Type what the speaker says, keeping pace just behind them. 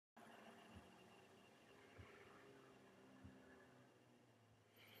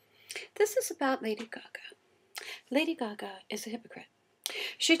This is about Lady Gaga. Lady Gaga is a hypocrite.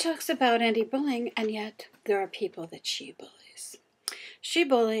 She talks about anti-bullying, and yet there are people that she bullies. She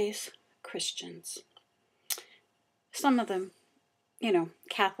bullies Christians. Some of them,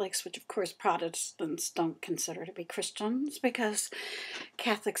 Catholics, which of course Protestants don't consider to be Christians because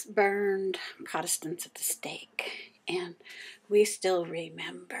Catholics burned Protestants at the stake. And we still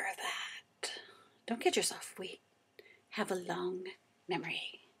remember that. Don't kid yourself. We have a long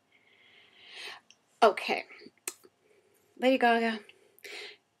memory. Okay. Lady Gaga,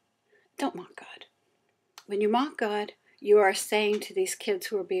 don't mock God. When you mock God, you are saying to these kids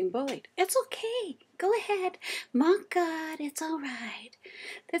who are being bullied, it's okay. Go ahead. Mock God. It's all right.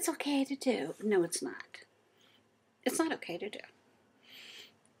 That's okay to do. No, it's not. It's not okay to do.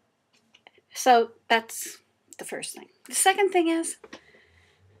 So that's the first thing. The second thing is,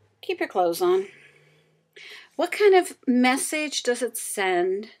 keep your clothes on. What kind of message does it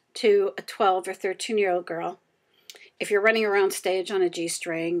send to a 12 or 13-year-old girl if you're running around stage on a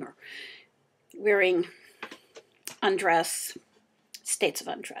G-string or wearing undress, states of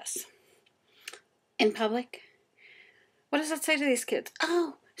undress in public? What does that say to these kids?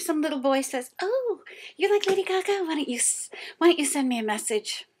 Oh, some little boy says, oh, you like Lady Gaga? Why don't you send me a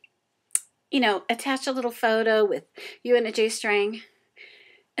message? Attach a little photo with you in a G-string.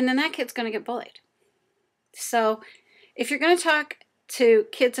 And then that kid's going to get bullied. So if you're going to talk to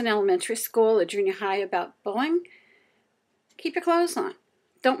kids in elementary school or junior high about bullying, keep your clothes on.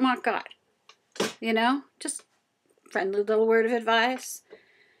 Don't mock God. Just friendly little word of advice.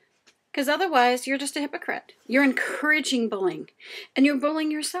 Because otherwise, you're just a hypocrite. You're encouraging bullying. And you're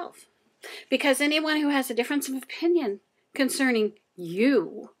bullying yourself. Because anyone who has a difference of opinion concerning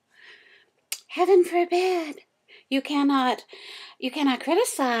you, heaven forbid, you cannot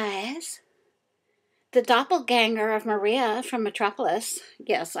criticize the doppelganger of Maria from Metropolis.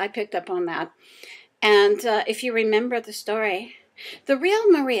 Yes, I picked up on that. And if you remember the story, the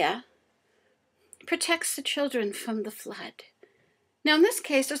real Maria protects the children from the flood. Now, in this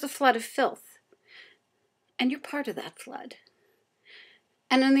case, there's a flood of filth. And you're part of that flood.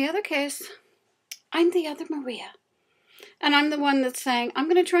 And in the other case, I'm the other Maria. And I'm the one that's saying, I'm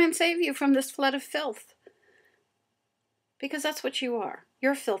going to try and save you from this flood of filth. Because that's what you are.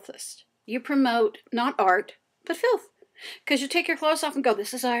 You're a filthist. You promote not art, but filth. Because you take your clothes off and go,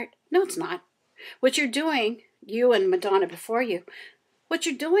 this is art. No, it's not. What you're doing, you and Madonna before you, what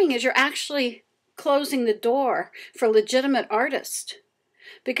you're doing is you're actually closing the door for legitimate artists.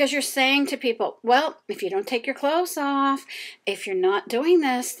 Because you're saying to people, well, if you don't take your clothes off, if you're not doing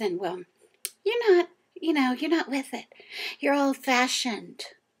this, then, well, you're not with it. You're old-fashioned.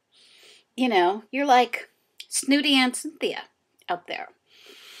 You're like Snooty and Cynthia out there.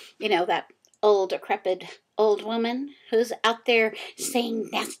 That old, decrepit old woman who's out there saying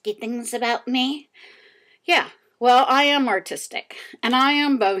nasty things about me. Yeah, well, I am artistic, and I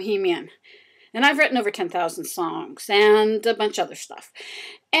am bohemian. And I've written over 10,000 songs and a bunch of other stuff.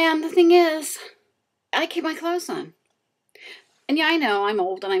 And the thing is, I keep my clothes on. And yeah, I know I'm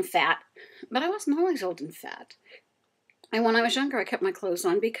old and I'm fat, but I wasn't always old and fat. And when I was younger, I kept my clothes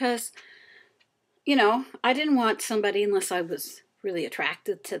on because, I didn't want somebody, unless I was really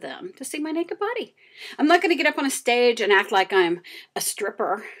attracted to them, to see my naked body. I'm not going to get up on a stage and act like I'm a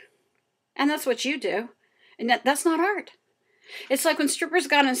stripper. And that's what you do. And that's not art. It's like when strippers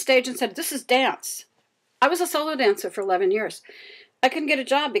got on stage and said, this is dance. I was a solo dancer for 11 years. I couldn't get a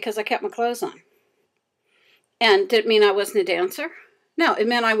job because I kept my clothes on. And did it mean I wasn't a dancer? No, it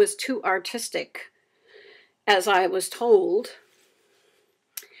meant I was too artistic, as I was told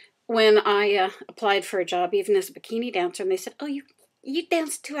when I applied for a job, even as a bikini dancer, and they said, oh, you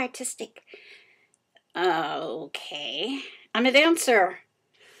dance too artistic. Okay. I'm a dancer.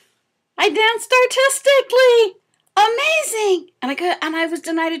 I danced artistically. Amazing. And I was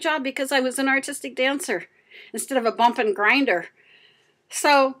denied a job because I was an artistic dancer instead of a bump and grinder.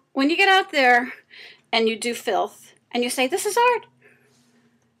 So when you get out there and you do filth and you say, this is art,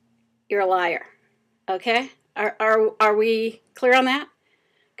 you're a liar. Okay? Are we clear on that?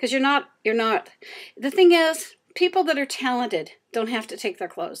 Because you're not. The thing is, people that are talented don't have to take their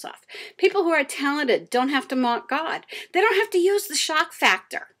clothes off. People who are talented don't have to mock God. They don't have to use the shock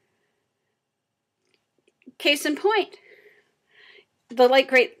factor. Case in point, the late,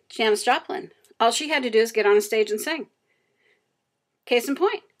 great Janis Joplin. All she had to do is get on a stage and sing. Case in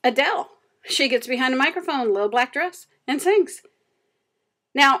point, Adele. She gets behind a microphone in a little black dress and sings.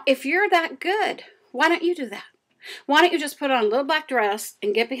 Now, if you're that good, why don't you do that? Why don't you just put on a little black dress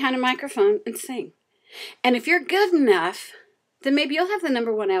and get behind a microphone and sing? And if you're good enough, then maybe you'll have the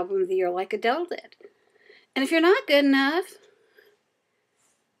 #1 album of the year like Adele did. And if you're not good enough,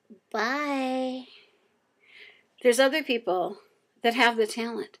 Bye. There's other people that have the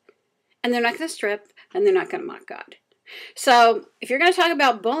talent, and they're not going to strip, and they're not going to mock God. So if you're going to talk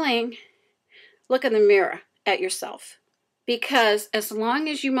about bullying, look in the mirror at yourself. Because as long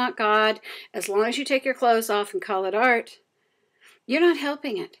as you mock God, as long as you take your clothes off and call it art, you're not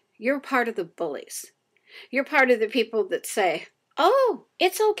helping it. You're part of the bullies. You're part of the people that say, oh,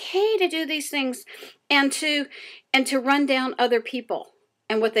 it's okay to do these things and to run down other people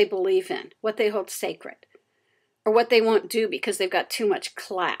and what they believe in, what they hold sacred, or what they won't do because they've got too much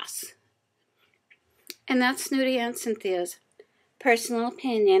class. And that's Snooty and Cynthia's personal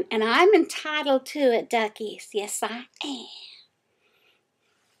opinion, and I'm entitled to it, duckies. Yes, I am.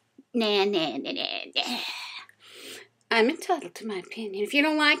 Nah. I'm entitled to my opinion. If you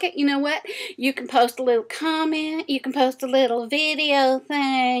don't like it, you know what? You can post a little comment. You can post a little video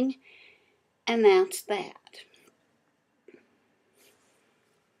thing. And that's that.